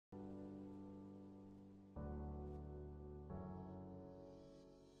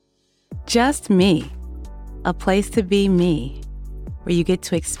Just Me, a place to be me, where you get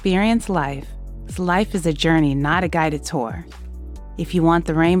to experience life. 'Cause life is a journey, not a guided tour. If you want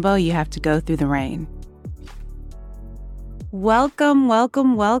the rainbow, you have to go through the rain. Welcome,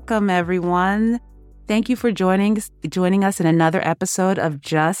 welcome, welcome, everyone. Thank you for joining us in another episode of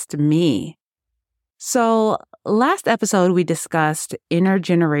Just Me. So, last episode, we discussed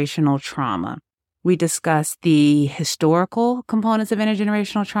intergenerational trauma. We discussed the historical components of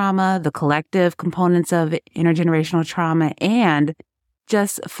intergenerational trauma, the collective components of intergenerational trauma, and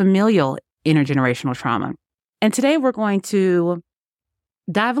just familial intergenerational trauma. And today we're going to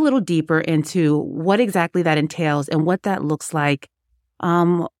dive a little deeper into what exactly that entails and what that looks like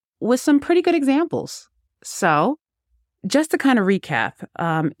with some pretty good examples. So just to kind of recap,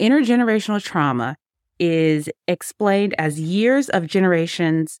 intergenerational trauma is explained as years of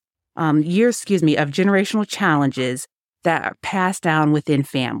generational challenges that are passed down within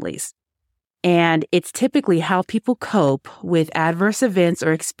families. And it's typically how people cope with adverse events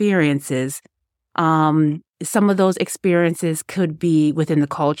or experiences. Some of those experiences could be within the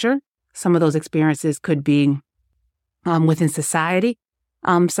culture. Some of those experiences could be within society.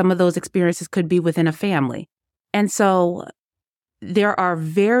 Some of those experiences could be within a family. And so there are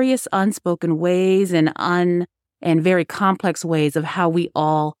various unspoken ways and very complex ways of how we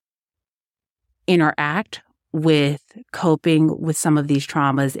all interact with coping with some of these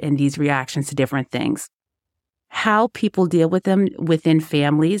traumas and these reactions to different things. How people deal with them within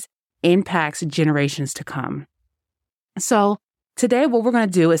families impacts generations to come. So today what we're going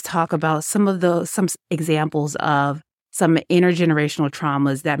to do is talk about some examples of some intergenerational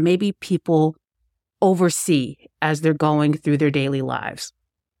traumas that maybe people oversee as they're going through their daily lives.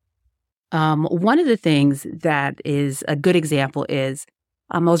 One of the things that is a good example is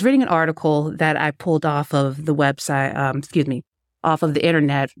I was reading an article that I pulled off of the website, off of the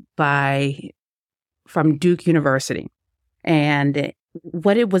internet from Duke University. And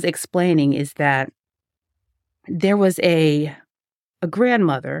what it was explaining is that there was a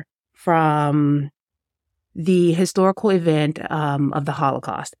grandmother from the historical event of the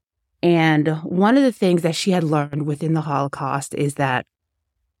Holocaust. And one of the things that she had learned within the Holocaust is that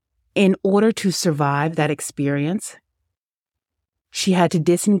in order to survive that experience, she had to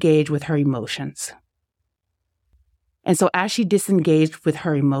disengage with her emotions. And so as she disengaged with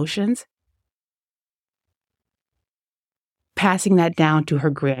her emotions, passing that down to her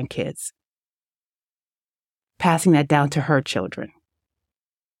grandkids, passing that down to her children.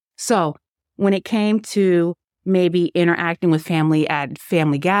 So when it came to maybe interacting with family at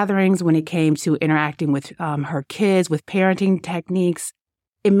family gatherings, when it came to interacting with her kids, with parenting techniques,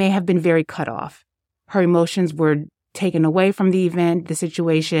 it may have been very cut off. Her emotions were taken away from the event, the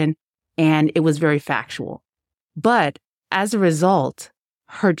situation, and it was very factual. But as a result,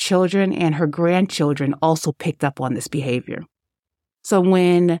 her children and her grandchildren also picked up on this behavior. So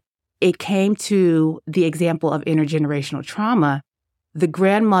when it came to the example of intergenerational trauma, the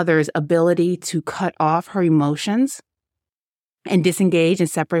grandmother's ability to cut off her emotions and disengage and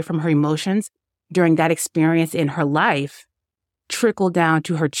separate from her emotions during that experience in her life trickled down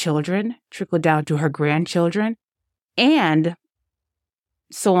to her children, trickled down to her grandchildren, and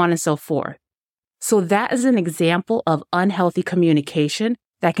so on and so forth. So that is an example of unhealthy communication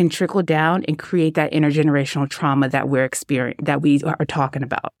that can trickle down and create that intergenerational trauma that we are talking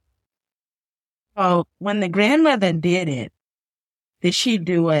about. So when the grandmother did she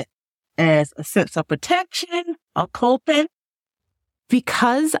do it as a sense of protection or coping?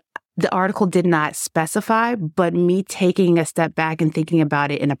 Because the article did not specify, but me taking a step back and thinking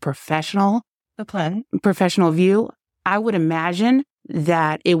about it in a professional view, I would imagine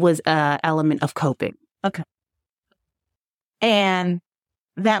that it was an element of coping. Okay. And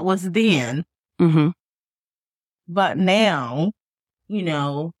that was then. Mm-hmm. But now,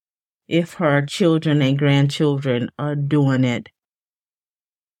 if her children and grandchildren are doing it,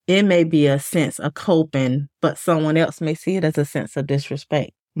 it may be a sense of coping, but someone else may see it as a sense of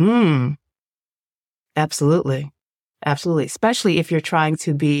disrespect. Absolutely. Absolutely. Especially if you're trying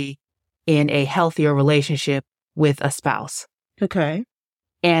to be in a healthier relationship with a spouse. Okay.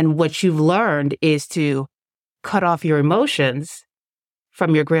 And what you've learned is to cut off your emotions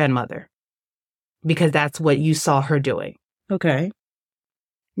from your grandmother because that's what you saw her doing. Okay.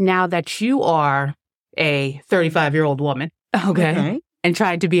 Now that you are a 35-year-old woman, okay, and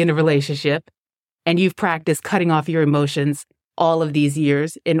trying to be in a relationship, and you've practiced cutting off your emotions all of these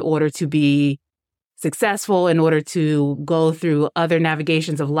years in order to be successful, in order to go through other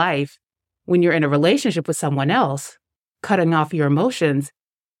navigations of life, when you're in a relationship with someone else, cutting off your emotions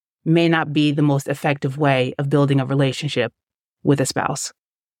may not be the most effective way of building a relationship with a spouse.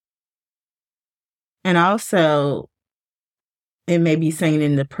 And also, it may be saying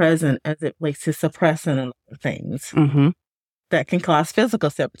in the present as it relates to suppressing a lot of things that can cause physical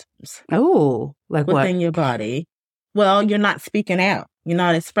symptoms. Oh, like what? Within your body. Well, you're not speaking out. You're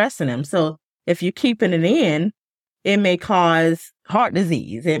not expressing them. So if you're keeping it in, it may cause heart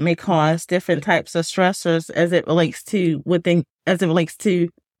disease. It may cause different types of stressors as it relates to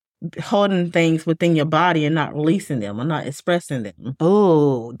holding things within your body and not releasing them or not expressing them.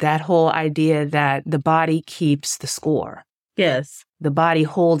 Oh, that whole idea that the body keeps the score. Yes. The body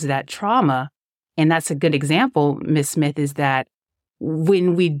holds that trauma. And that's a good example, Ms. Smith, is that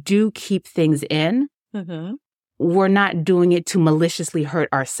when we do keep things in, we're not doing it to maliciously hurt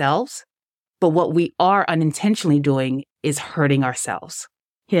ourselves. But what we are unintentionally doing is hurting ourselves.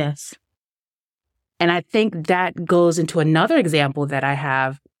 Yes. And I think that goes into another example that I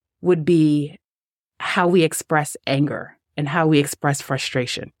have would be how we express anger and how we express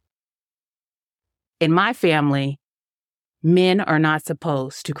frustration. In my family, men are not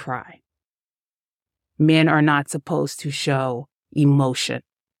supposed to cry. Men are not supposed to show emotion.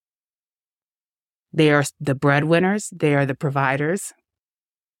 They are the breadwinners. They are the providers.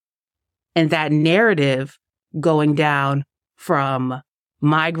 And that narrative going down from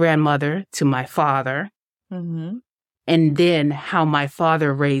my grandmother to my father, and then how my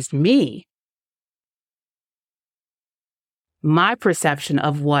father raised me, my perception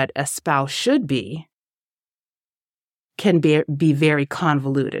of what a spouse should be can be very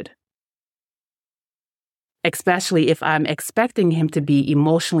convoluted. Especially if I'm expecting him to be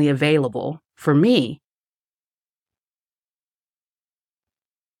emotionally available for me.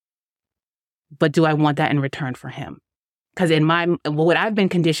 But do I want that in return for him? Because what I've been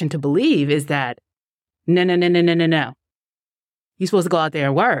conditioned to believe is that, no. You're supposed to go out there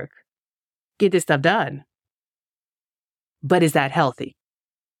and work, get this stuff done. But is that healthy?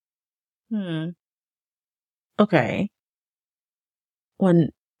 Okay. Well,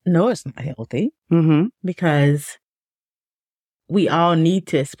 no, it's not healthy. Because we all need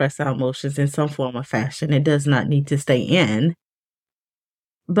to express our emotions in some form or fashion. It does not need to stay in.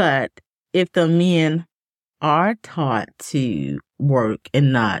 But if the men are taught to work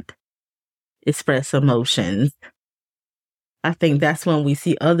and not express emotions, I think that's when we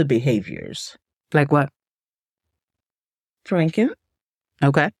see other behaviors. Like what? Drinking.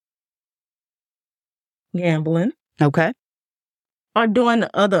 Okay. Gambling. Okay. Or doing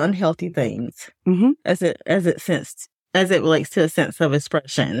other unhealthy things as it relates to a sense of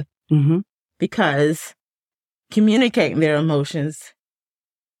expression. Because communicating their emotions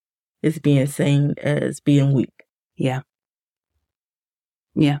is being seen as being weak. Yeah.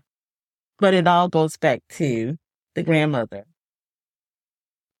 But it all goes back to the grandmother.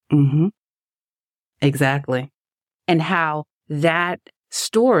 Exactly. And how that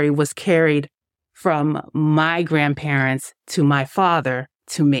story was carried from my grandparents to my father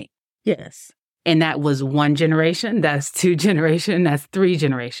to me. Yes. And that was one generation, that's 2 generations, that's 3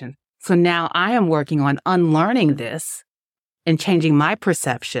 generations. So now I am working on unlearning this and changing my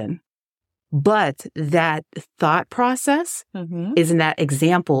perception. But that thought process is that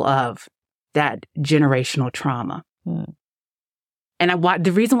example of that generational trauma. And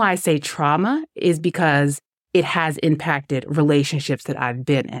the reason why I say trauma is because it has impacted relationships that I've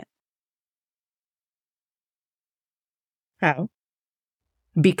been in. How?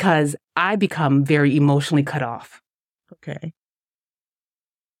 Because I become very emotionally cut off. Okay.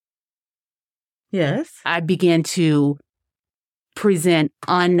 Yes. I begin to present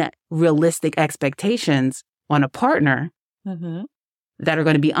unrealistic expectations on a partner that are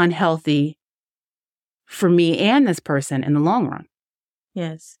going to be unhealthy for me and this person in the long run.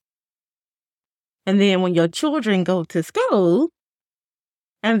 Yes. And then when your children go to school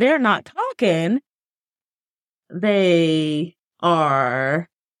and they're not talking, they are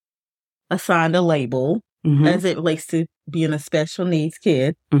assigned a label as it relates to being a special needs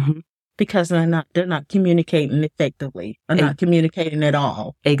kid because they're not communicating effectively or not communicating at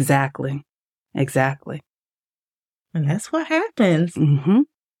all. Exactly. And that's what happens.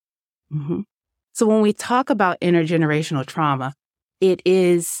 So when we talk about intergenerational trauma, it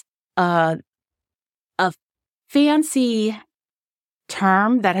is a fancy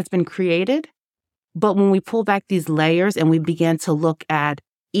term that has been created. But when we pull back these layers and we begin to look at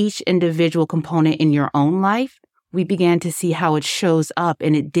each individual component in your own life, we began to see how it shows up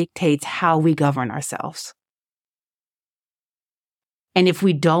and it dictates how we govern ourselves. And if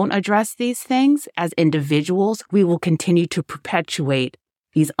we don't address these things as individuals, we will continue to perpetuate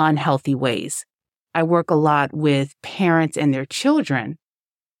these unhealthy ways. I work a lot with parents and their children,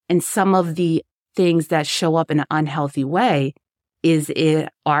 and some of the things that show up in an unhealthy way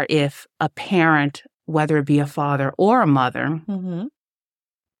are if a parent whether it be a father or a mother,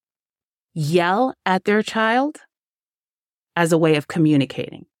 yell at their child as a way of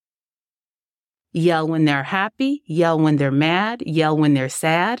communicating. Yell when they're happy, yell when they're mad, yell when they're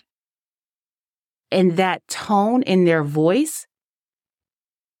sad. And that tone in their voice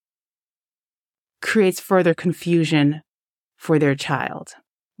creates further confusion for their child.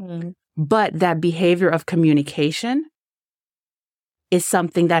 But that behavior of communication is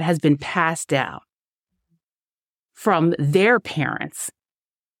something that has been passed down from their parents.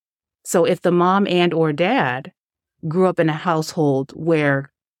 So if the mom and or dad grew up in a household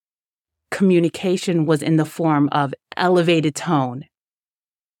where communication was in the form of elevated tone,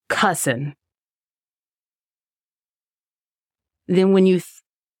 cussing, then when you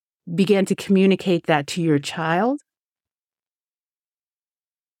begin to communicate that to your child,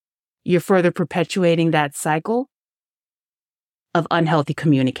 you're further perpetuating that cycle of unhealthy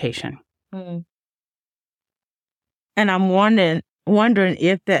communication. And I'm wondering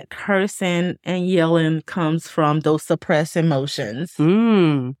if that cursing and yelling comes from those suppressed emotions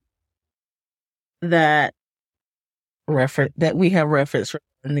that we have referenced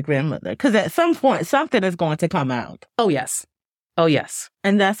in the grandmother. Because at some point, something is going to come out. Oh, yes. Oh, yes.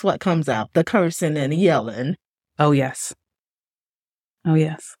 And that's what comes out, the cursing and yelling. Oh, yes. Oh,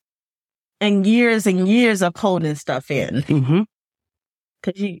 yes. And years of holding stuff in.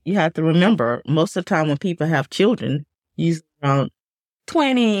 Because you have to remember, most of the time when people have children, usually around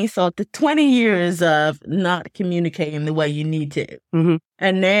 20, so the 20 years of not communicating the way you need to.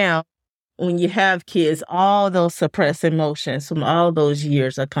 And now, when you have kids, all those suppressed emotions from all those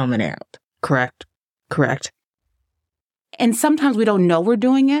years are coming out. Correct. And sometimes we don't know we're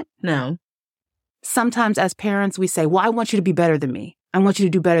doing it. No. Sometimes as parents, we say, well, I want you to be better than me. I want you to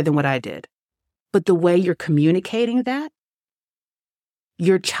do better than what I did. But the way you're communicating that,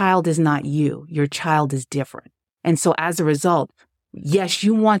 your child is not you. Your child is different. And so as a result, yes,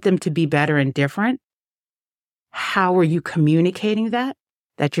 you want them to be better and different. How are you communicating that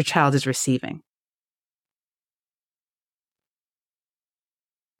your child is receiving?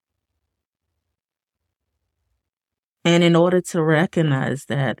 And in order to recognize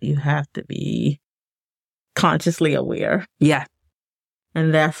that, you have to be consciously aware. Yeah.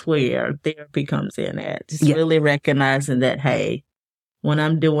 And that's where therapy comes in at. Just really recognizing that, hey, what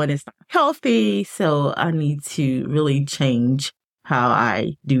I'm doing is not healthy, so I need to really change how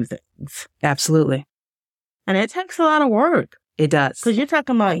I do things. Absolutely. And it takes a lot of work. It does. Because you're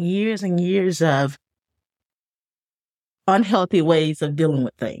talking about years and years of unhealthy ways of dealing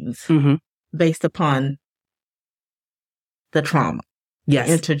with things based upon the trauma. Yes.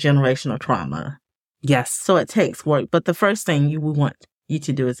 Intergenerational trauma. Yes. So it takes work. But the first thing we want you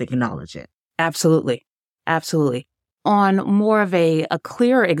to do is acknowledge it. Absolutely. On more of a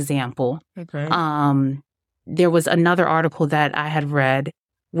clearer example, there was another article that I had read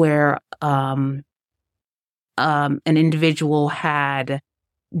where an individual had,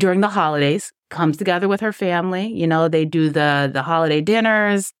 during the holidays, comes together with her family. You know, they do the holiday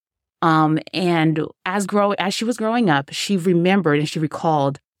dinners. And as she was growing up, she remembered and she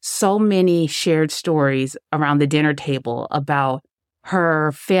recalled so many shared stories around the dinner table about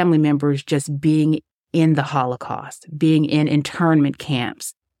her family members just being in the Holocaust, being in internment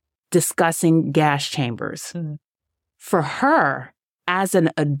camps, discussing gas chambers. For her, as an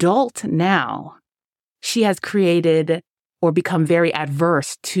adult now, she has created or become very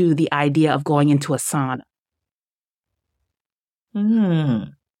adverse to the idea of going into a sauna.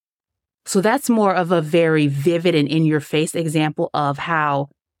 So that's more of a very vivid and in-your-face example of how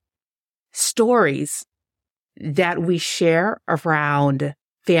stories that we share around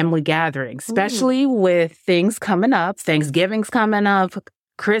family gatherings, especially with things coming up, Thanksgiving's coming up,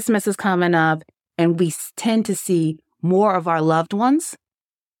 Christmas is coming up, and we tend to see more of our loved ones,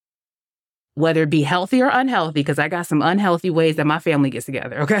 whether it be healthy or unhealthy, because I got some unhealthy ways that my family gets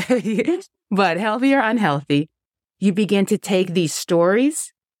together, okay? But healthy or unhealthy, you begin to take these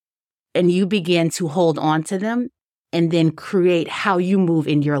stories and you begin to hold on to them and then create how you move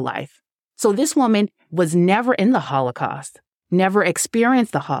in your life. So this woman was never in the Holocaust, never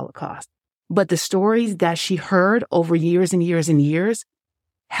experienced the Holocaust, but the stories that she heard over years and years and years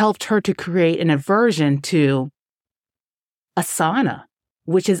helped her to create an aversion to a sauna,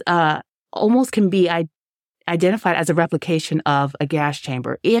 which is almost can be identified as a replication of a gas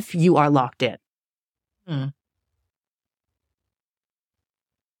chamber if you are locked in.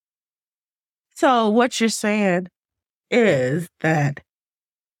 So what you're saying is that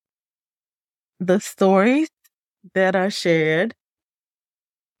the stories that are shared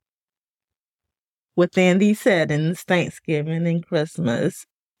within these settings, Thanksgiving and Christmas,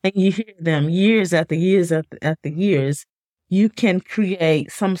 and you hear them years after years after years, you can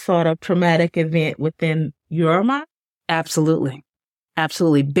create some sort of traumatic event within your mind. Absolutely.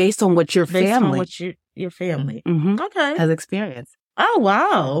 Absolutely. Based on what your Based on family what your family okay. has experienced. Oh,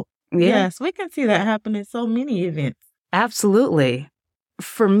 wow. Yeah. Yes, we can see that happen in so many events. Absolutely.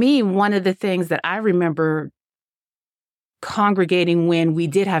 For me, one of the things that I remember congregating when we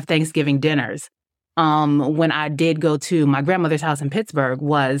did have Thanksgiving dinners, when I did go to my grandmother's house in Pittsburgh,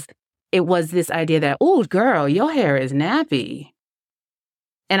 was this idea that, oh, girl, your hair is nappy.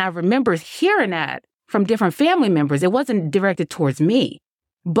 And I remember hearing that from different family members. It wasn't directed towards me,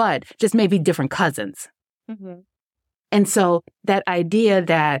 but just maybe different cousins. Mm-hmm. And so that idea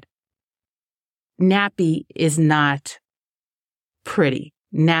that nappy is not pretty,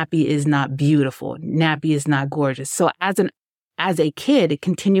 nappy is not beautiful, nappy is not gorgeous. So as a kid,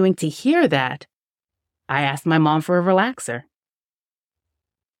 continuing to hear that, I asked my mom for a relaxer.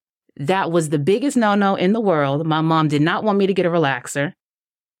 That was the biggest no-no in the world. My mom did not want me to get a relaxer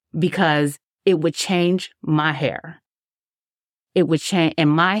because it would change my hair. It would change, and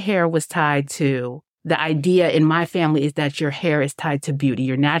my hair was tied to, the idea in my family is that your hair is tied to beauty.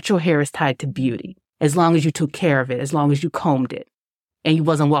 Your natural hair is tied to beauty. As long as you took care of it, as long as you combed it, and you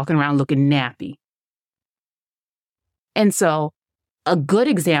wasn't walking around looking nappy. And so a good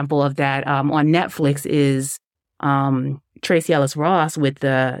example of that on Netflix is Tracee Ellis Ross with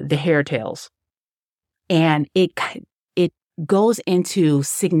the Hair Tales. And it goes into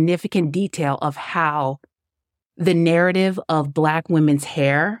significant detail of how the narrative of Black women's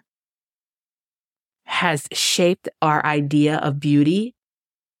hair has shaped our idea of beauty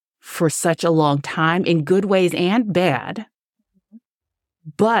for such a long time, in good ways and bad.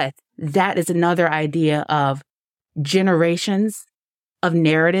 But that is another idea of generations of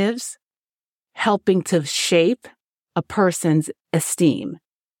narratives helping to shape a person's esteem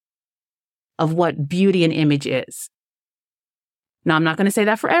of what beauty and image is. Now, I'm not going to say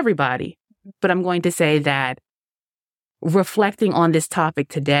that for everybody, but I'm going to say that reflecting on this topic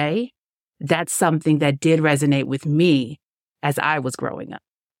today, that's something that did resonate with me as I was growing up.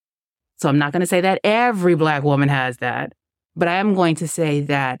 So I'm not going to say that every Black woman has that, but I am going to say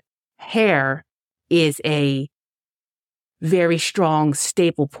that hair is a very strong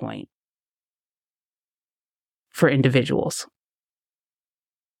staple point for individuals.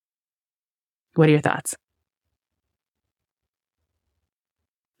 What are your thoughts?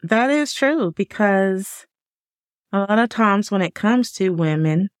 That is true, because a lot of times when it comes to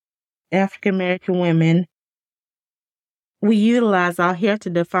women, African American women, we utilize our hair to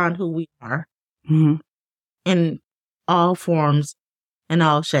define who we are in all forms and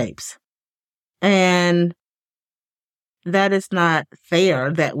all shapes. And that is not fair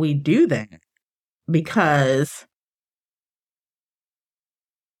that we do that, because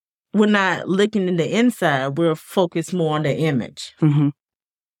we're not looking in the inside. We're focused more on the image. Mm-hmm.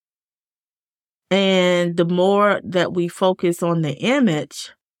 And the more that we focus on the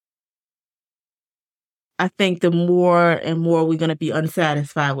image, I think the more and more we're going to be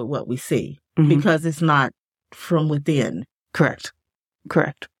unsatisfied with what we see, because it's not from within. Correct.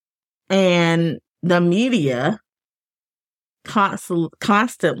 And the media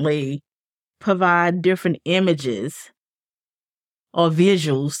constantly provide different images or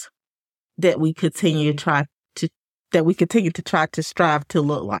visuals that we continue to try to strive to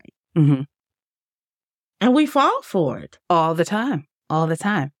look like. Mm-hmm. And we fall for it. All the time.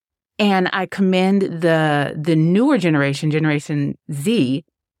 And I commend the newer Generation Z,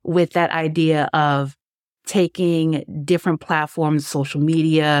 with that idea of taking different platforms, social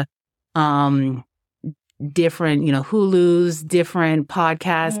media, different, Hulus, different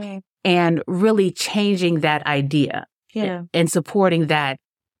podcasts, and really changing that idea. Yeah. And supporting that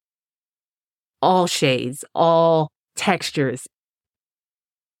all shades, all textures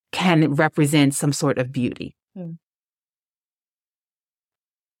can represent some sort of beauty.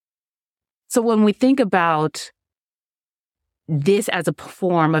 So when we think about this as a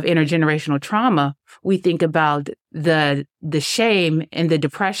form of intergenerational trauma, we think about the shame and the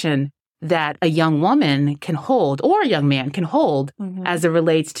depression that a young woman can hold, or a young man can hold, as it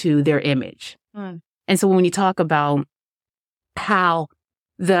relates to their image. And so when you talk about how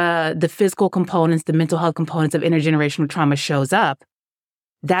the physical components, the mental health components of intergenerational trauma shows up,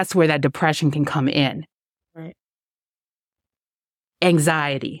 that's where that depression can come in. Right.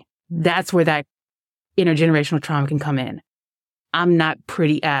 Anxiety. That's where that intergenerational trauma can come in. I'm not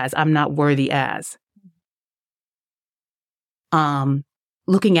pretty as, I'm not worthy as.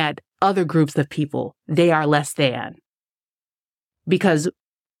 Looking at other groups of people, they are less than. Because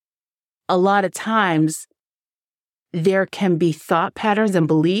a lot of times there can be thought patterns and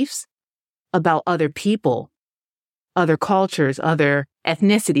beliefs about other people, other cultures, other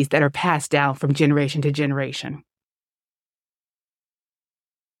ethnicities that are passed down from generation to generation.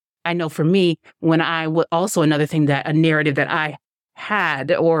 I know for me, when I was also another thing that a narrative that I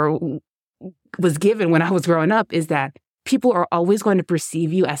had or was given when I was growing up is that people are always going to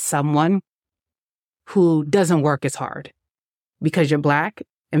perceive you as someone who doesn't work as hard because you're Black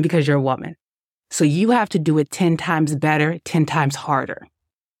and because you're a woman. So you have to do it 10 times better, 10 times harder.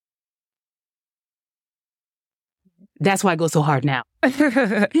 That's why I go so hard now,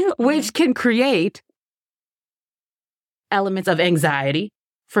 which can create elements of anxiety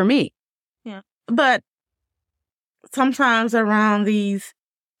for me. Yeah. But sometimes around these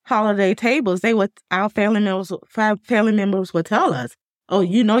holiday tables, our family members would tell us, oh,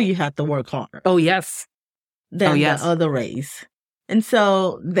 you have to work harder. Oh, yes. Than the other race. And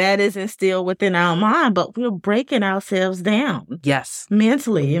so that is instilled within our mind, but we're breaking ourselves down. Yes.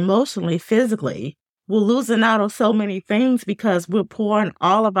 Mentally, emotionally, physically. We're losing out on so many things because we're pouring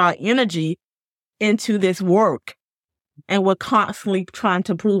all of our energy into this work. And we're constantly trying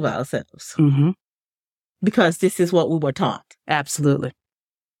to prove ourselves. Mm-hmm. Because this is what we were taught. Absolutely.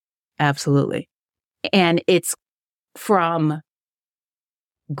 Absolutely. And it's from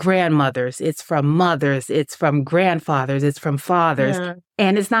grandmothers, it's from mothers, it's from grandfathers, it's from fathers. Yeah.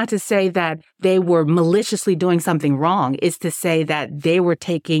 And it's not to say that they were maliciously doing something wrong. It's to say that they were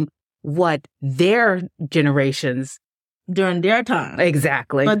taking what their generations during their time.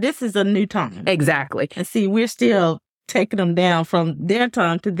 Exactly. But this is a new time. Exactly. And see, we're still taking them down from their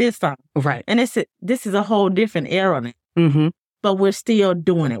time to this time. Right. And this is a whole different era now. Mm-hmm. But we're still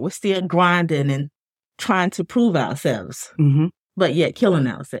doing it. We're still grinding and trying to prove ourselves. Mm-hmm. But yet killing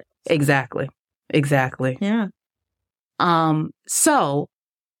ourselves. Exactly. Exactly. Yeah. So,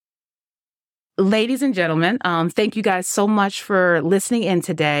 ladies and gentlemen, thank you guys so much for listening in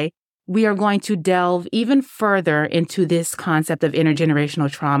today. We are going to delve even further into this concept of intergenerational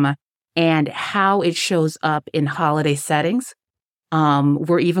trauma and how it shows up in holiday settings.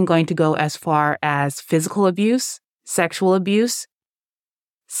 We're even going to go as far as physical abuse, sexual abuse,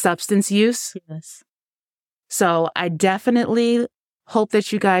 substance use. Yes. So I definitely hope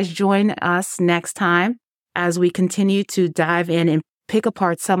that you guys join us next time as we continue to dive in and pick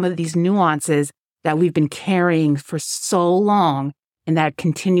apart some of these nuances that we've been carrying for so long and that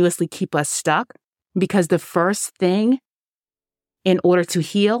continuously keep us stuck. Because the first thing in order to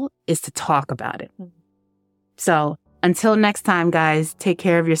heal is to talk about it. So until next time, guys, take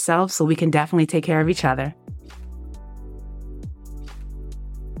care of yourselves so we can definitely take care of each other.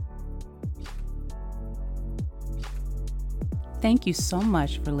 Thank you so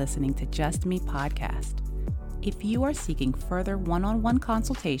much for listening to Just Me Podcast. If you are seeking further one-on-one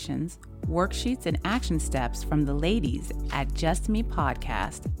consultations, worksheets, and action steps from the ladies at Just Me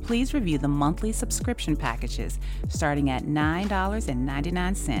Podcast, please review the monthly subscription packages starting at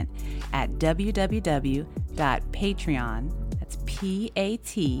 $9.99 at www.patreon, that's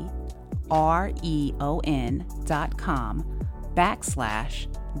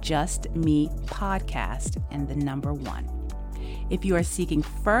patreon.com/Just Me Podcast and the number 1. If you are seeking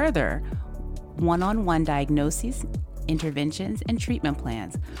further one-on-one diagnoses, interventions, and treatment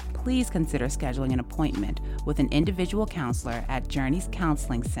plans, please consider scheduling an appointment with an individual counselor at Journeys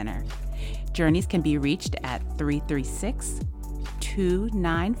Counseling Center. Journeys can be reached at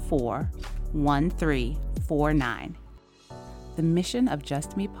 336-294-1349. The mission of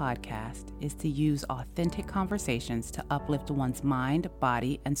Just Me Podcast is to use authentic conversations to uplift one's mind,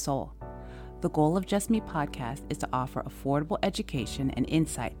 body, and soul. The goal of Just Me Podcast is to offer affordable education and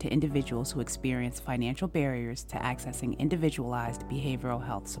insight to individuals who experience financial barriers to accessing individualized behavioral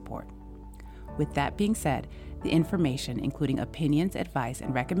health support. With that being said, the information, including opinions, advice,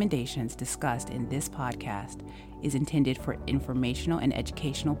 and recommendations discussed in this podcast, is intended for informational and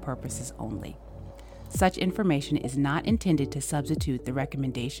educational purposes only. Such information is not intended to substitute the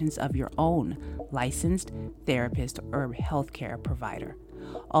recommendations of your own licensed therapist or healthcare provider.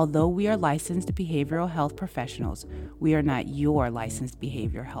 Although we are licensed behavioral health professionals, we are not your licensed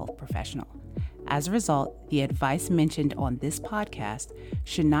behavioral health professional. As a result, the advice mentioned on this podcast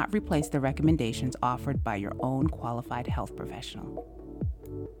should not replace the recommendations offered by your own qualified health professional.